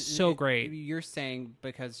stylized, so great. You're saying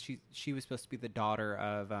because she was supposed to be the daughter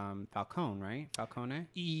of Falcone, right? Falcone.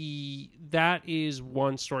 That is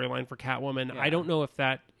one storyline for Catwoman. Yeah. I don't know if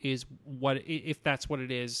that's what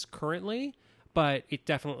it is currently, but it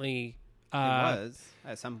definitely It was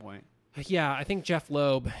at some point. Yeah, I think Jeff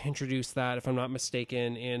Loeb introduced that, if I'm not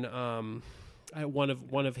mistaken, in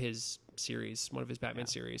one of his series, one of his Batman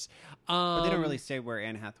series. But they don't really say where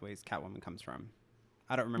Anne Hathaway's Catwoman comes from.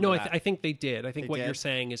 I don't remember. No, that. I think they did. I think They what you're did?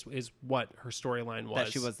 saying is what her storyline was.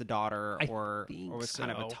 That she was the daughter, I or think was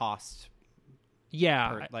kind of a so. tossed,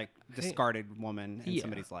 Yeah, like discarded woman in yeah,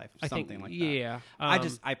 somebody's life, I think, something like that. yeah.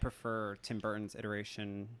 I prefer Tim Burton's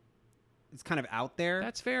iteration. It's kind of out there,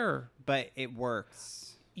 That's fair. but it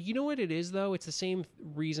works. You know what it is, though? It's the same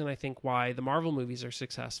reason I think why the Marvel movies are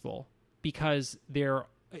successful. Because for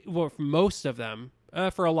most of them,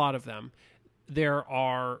 for a lot of them, there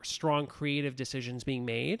are strong creative decisions being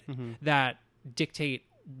made that dictate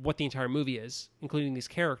what the entire movie is, including these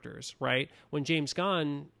characters, right? When James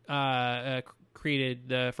Gunn created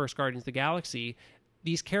the first Guardians of the Galaxy,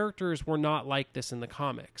 these characters were not like this in the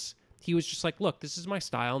comics. He was just like, look, this is my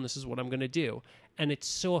style and this is what I'm going to do. And it's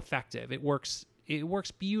so effective. It works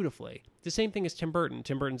beautifully. The same thing as Tim Burton.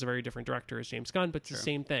 Tim Burton's a very different director as James Gunn, but it's the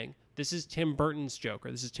same thing. This is Tim Burton's Joker.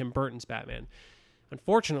 This is Tim Burton's Batman.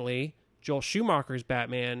 Unfortunately, Joel Schumacher's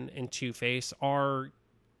Batman and Two-Face are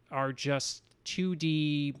just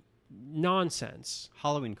 2D nonsense.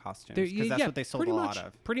 Halloween costumes, because that's what they sold a lot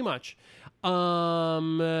of. Pretty much.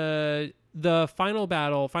 The final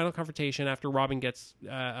confrontation after Robin gets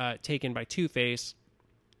taken by Two-Face,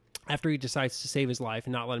 after he decides to save his life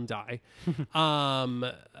and not let him die,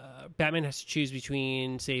 Batman has to choose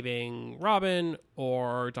between saving Robin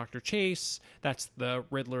or Dr. Chase. That's the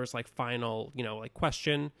Riddler's final,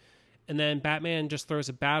 question. And then Batman just throws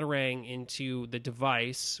a batarang into the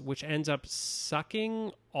device, which ends up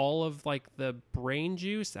sucking all of like the brain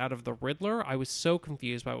juice out of the Riddler. I was so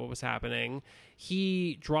confused by what was happening.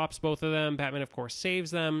 He drops both of them. Batman, of course,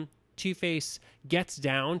 saves them. Two-Face gets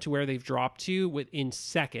down to where they've dropped to within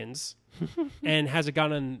seconds and has a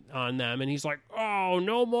gun on them. And he's like, oh,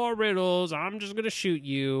 no more riddles. I'm just going to shoot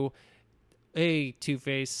you. Hey,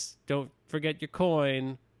 Two-Face, don't forget your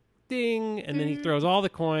coin. Ding, and then he throws all the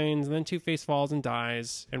coins, and then Two-Face falls and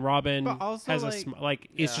dies, and Robin has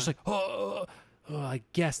it's just like, oh, I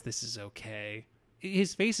guess this is okay.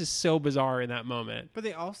 His face is so bizarre in that moment. But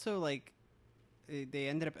they also like they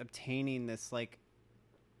ended up obtaining this like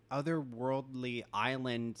otherworldly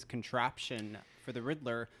island contraption for the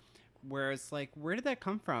Riddler, whereas like where did that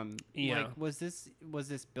come from? Yeah, like was this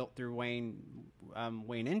built through Wayne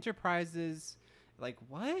Enterprises? Like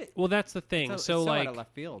what? Well, that's the thing. It's so like, out of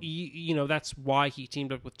left field. You know, that's why he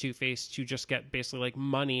teamed up with Two-Face to just get basically like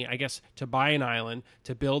money, I guess, to buy an island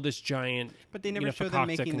to build this giant. But they never show them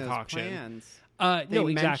making concoction. Those plans. They no,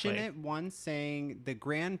 exactly. mention it once, saying the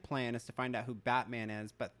grand plan is to find out who Batman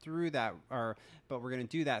is, but through that, but we're going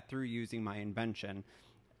to do that through using my invention,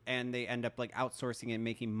 and they end up like outsourcing it and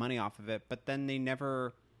making money off of it. But then they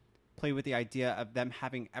never play with the idea of them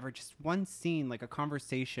having ever just one scene, like a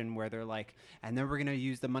conversation where they're like, and then we're going to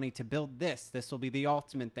use the money to build this. This will be the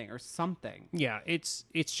ultimate thing or something. Yeah, it's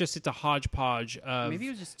a hodgepodge of... Maybe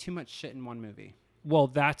it was just too much shit in one movie.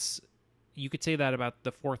 Well, you could say that about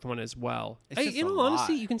the fourth one as well. In all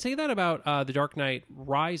honesty, you can say that about The Dark Knight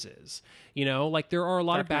Rises. You know, like there are a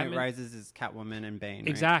lot of Batman... Dark Knight Rises is Catwoman and Bane,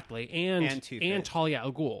 exactly, right? and Talia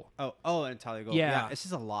al Ghul. And Talia al Ghul. Yeah, it's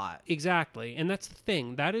just a lot. Exactly, and that's the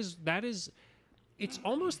thing. That is, it's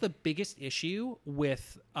almost the biggest issue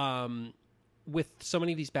with so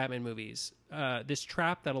many of these Batman movies. This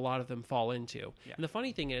trap that a lot of them fall into. Yeah. And the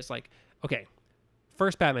funny thing is, like, okay.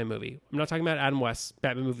 First Batman movie. I'm not talking about Adam West's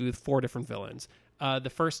Batman movie with 4 different villains. The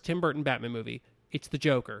first Tim Burton Batman movie. It's the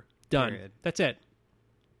Joker. Done. Period. That's it.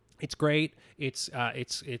 It's great. It's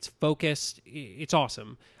focused. It's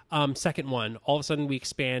awesome. Second one. All of a sudden we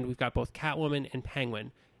expand. We've got both Catwoman and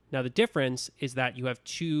Penguin. Now the difference is that you have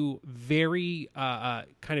 2 very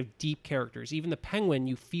kind of deep characters. Even the Penguin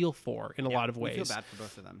you feel for in a lot of ways. You feel bad for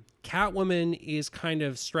both of them. Catwoman is kind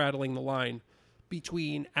of straddling the line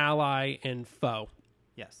between ally and foe.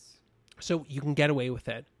 Yes. So you can get away with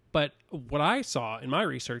it. But what I saw in my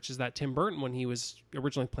research is that Tim Burton, when he was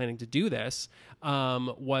originally planning to do this,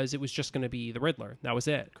 it was just going to be the Riddler. That was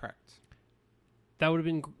it. Correct. That would have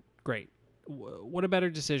been great. What a better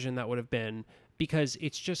decision that would have been, because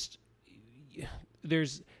it's just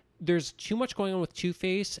there's too much going on with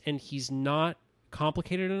Two-Face, and he's not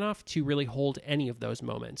complicated enough to really hold any of those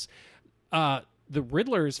moments. The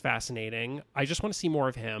Riddler is fascinating. I just want to see more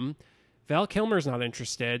of him. Val Kilmer's not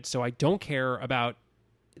interested, so I don't care about...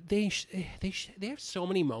 They have so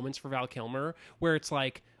many moments for Val Kilmer where it's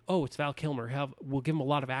like, oh, it's Val Kilmer. We'll give him a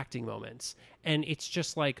lot of acting moments. And it's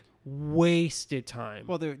just like wasted time.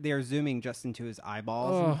 Well, they're zooming just into his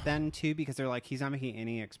eyeballs then too, because they're like, he's not making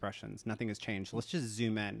any expressions. Nothing has changed. Let's just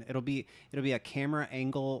zoom in. It'll be a camera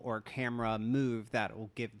angle or camera move that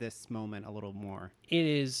will give this moment a little more.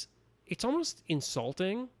 It's almost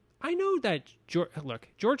insulting. I know that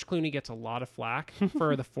George Clooney gets a lot of flack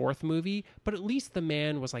for the fourth movie, but at least the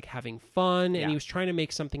man was like having fun and he was trying to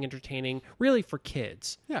make something entertaining, really for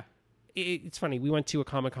kids. Yeah. It's funny. We went to a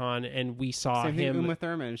Comic-Con and we saw him. Uma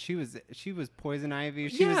Thurman. She was Poison Ivy.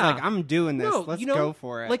 She was like, I'm doing this. Let's go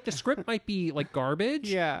for it. Like the script might be like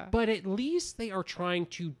garbage. Yeah. But at least they are trying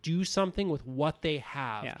to do something with what they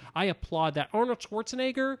have. Yeah. I applaud that. Arnold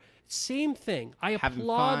Schwarzenegger, same thing. I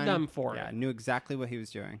applaud them for it. Yeah, knew exactly what he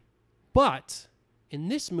was doing. But in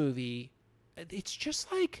this movie, it's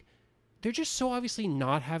just like they're just so obviously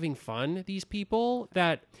not having fun, these people,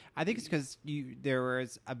 that... I think it's because there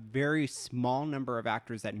was a very small number of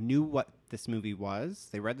actors that knew what this movie was.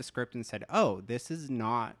 They read the script and said, oh, this is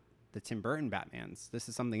not the Tim Burton Batmans. This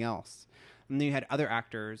is something else. And then you had other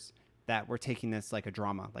actors that were taking this like a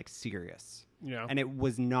drama, like serious. Yeah. And it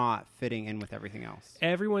was not fitting in with everything else.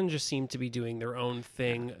 Everyone just seemed to be doing their own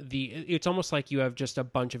thing. It's almost like you have just a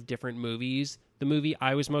bunch of different movies. The movie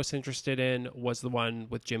I was most interested in was the one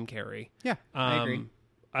with Jim Carrey. Yeah, I agree.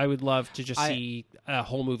 I would love to just see a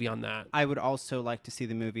whole movie on that. I would also like to see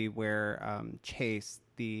the movie where Chase,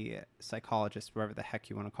 the psychologist, whatever the heck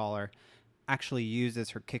you want to call her, actually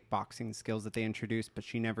uses her kickboxing skills that they introduced, but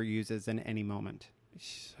she never uses in any moment.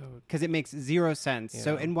 Because it makes zero sense. Yeah.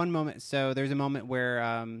 So in one moment, there's a moment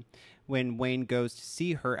where when Wayne goes to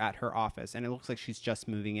see her at her office, and it looks like she's just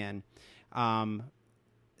moving in.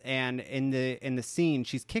 and in the scene,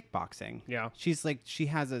 she's kickboxing. Yeah. She's like, she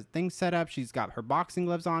has a thing set up. She's got her boxing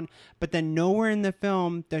gloves on, but then nowhere in the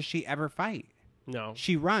film does she ever fight. No.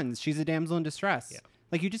 She runs. She's a damsel in distress. Yeah.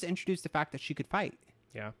 Like, you just introduced the fact that she could fight.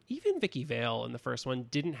 Yeah. Even Vicky Vale in the first one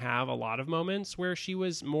didn't have a lot of moments where she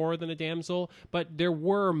was more than a damsel, but there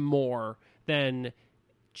were more than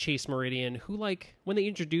Chase Meridian, who, like, when they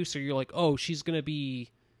introduce her, you're like, oh, she's going to be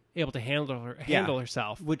able to handle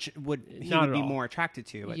herself. Which he Not would at be all. more attracted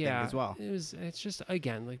to, I think, as well. It's just,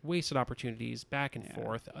 again, like, wasted opportunities back and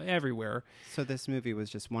forth everywhere. So this movie was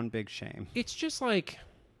just one big shame. It's just like,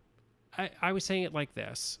 I was saying it like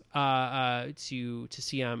this to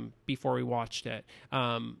CM before we watched it.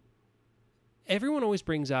 Everyone always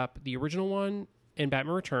brings up the original one and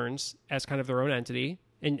Batman Returns as kind of their own entity.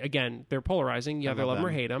 And again, they're polarizing. You either love them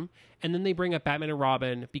or hate them. And then they bring up Batman and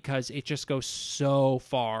Robin because it just goes so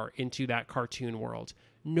far into that cartoon world.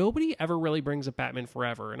 Nobody ever really brings up Batman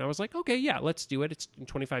Forever. And I was like, okay, yeah, let's do it. It's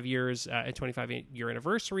 25 years, a 25-year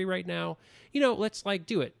anniversary right now. You know, let's, like,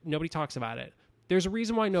 do it. Nobody talks about it. There's a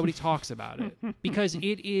reason why nobody talks about it. Because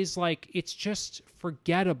it is, like, it's just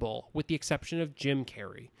forgettable with the exception of Jim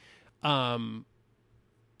Carrey.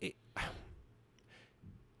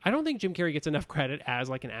 I don't think Jim Carrey gets enough credit as,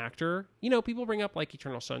 like, an actor. You know, people bring up, like,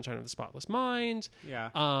 Eternal Sunshine of the Spotless Mind. Yeah.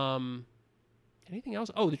 Anything else?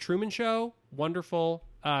 Oh, The Truman Show, wonderful.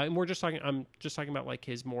 And I'm just talking about, like,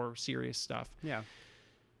 his more serious stuff. Yeah.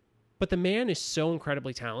 But the man is so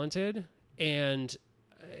incredibly talented, and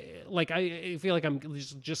like, I feel like I'm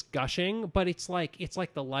just gushing, but it's like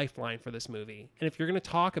the lifeline for this movie. And if you're going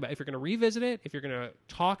to revisit it, if you're going to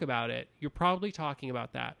talk about it, you're probably talking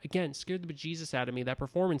about that. Again, scared the bejesus out of me. That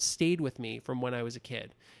performance stayed with me from when I was a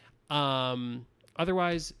kid.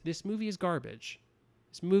 Otherwise, this movie is garbage.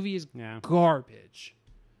 This movie is garbage.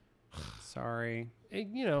 Sorry.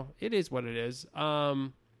 You know, it is what it is.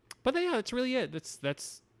 But yeah, that's really it.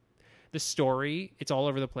 That's the story. It's all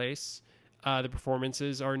over the place. The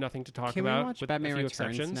performances are nothing to talk Can about, we watch with Batman a few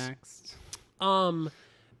Returns exceptions. next?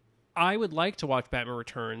 I would like to watch Batman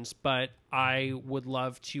Returns, but I would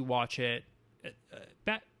love to watch it.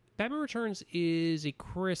 Batman Returns is a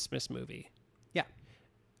Christmas movie. Yeah.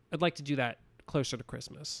 I'd like to do that closer to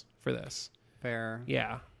Christmas for this. Fair.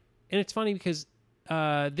 Yeah. And it's funny because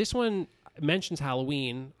this one mentions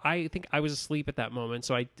Halloween. I think I was asleep at that moment,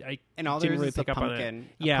 so I and all didn't there really is a pick up on it. pumpkin.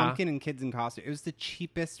 Yeah. A pumpkin and kids in costume. It was the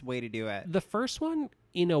cheapest way to do it. The first one,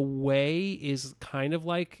 in a way, is kind of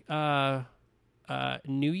like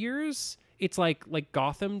New Year's. It's like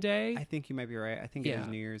Gotham Day. I think you might be right. I think it was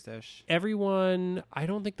New Year's-ish. I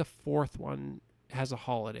don't think the fourth one has a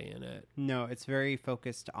holiday in it. No, it's very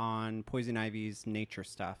focused on Poison Ivy's nature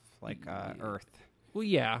stuff, like Earth. Well,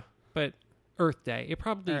 yeah, but Earth Day. It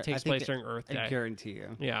probably I takes think place during Earth Day. I guarantee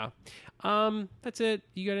you. Yeah. That's it.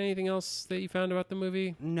 You got anything else that you found about the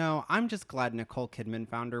movie? No, I'm just glad Nicole Kidman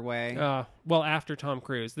found her way. Well, after Tom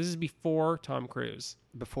Cruise. This is before Tom Cruise.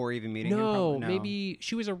 Before even meeting him? No, No, maybe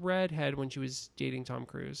she was a redhead when she was dating Tom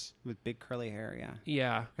Cruise. with big curly hair, yeah.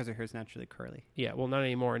 Yeah. Because her hair's naturally curly. Yeah, well, not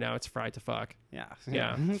anymore. Now it's fried to fuck. Yeah.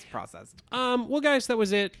 Yeah. It's processed. Well, guys, that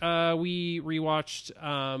was it. We rewatched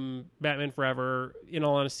Batman Forever, in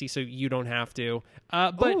all honesty, so you don't have to.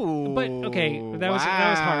 But okay, that was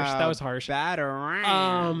harsh. That was harsh.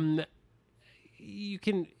 Batarang. You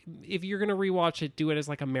can, if you're gonna rewatch it, do it as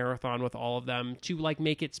like a marathon with all of them to like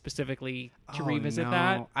make it specifically to revisit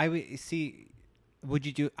that. I would see. Would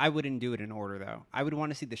you do? I wouldn't do it in order though. I would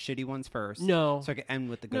want to see the shitty ones first. No, so I could end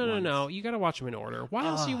with the good ones. ones. No. You got to watch them in order. Why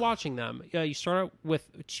else are you watching them? You start out with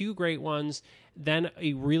two great ones, then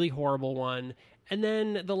a really horrible one, and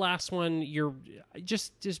then the last one. You're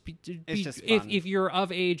just be just if you're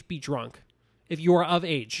of age, be drunk. If you are of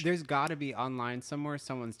age, There's got to be online somewhere.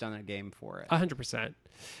 Someone's done a game for it. 100%.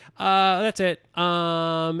 That's it.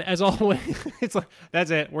 As always, it's like,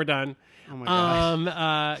 that's it. We're done. Oh my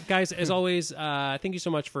gosh. Guys, as always, thank you so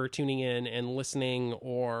much for tuning in and listening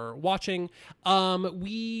or watching.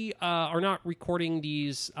 We are not recording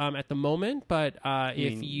these at the moment, but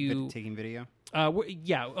if you taking video,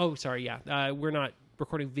 yeah. Oh, sorry. Yeah. We're not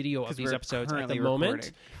recording video of these we're episodes at the currently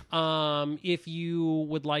moment. If you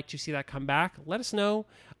would like to see that come back, let us know.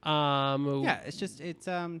 yeah, it's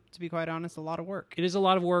to be quite honest, a lot of work. It is a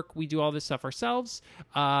lot of work. We do all this stuff ourselves,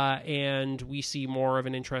 and we see more of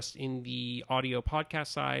an interest in the audio podcast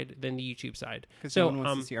side than the YouTube side. Because no one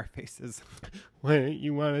wants to see our faces. Wait,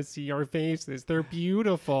 you want to see our faces? They're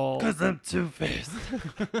beautiful. Because I'm Two-Faced.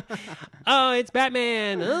 Oh, it's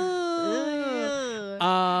Batman.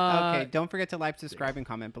 Okay, don't forget to like, subscribe, and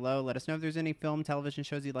comment below. Let us know if there's any film, television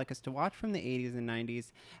shows you'd like us to watch from the 80s and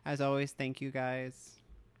 90s. As always, thank you guys.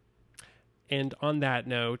 And on that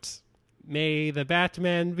note, may the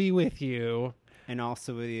Batman be with you. And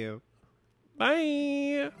also with you.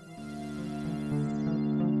 Bye.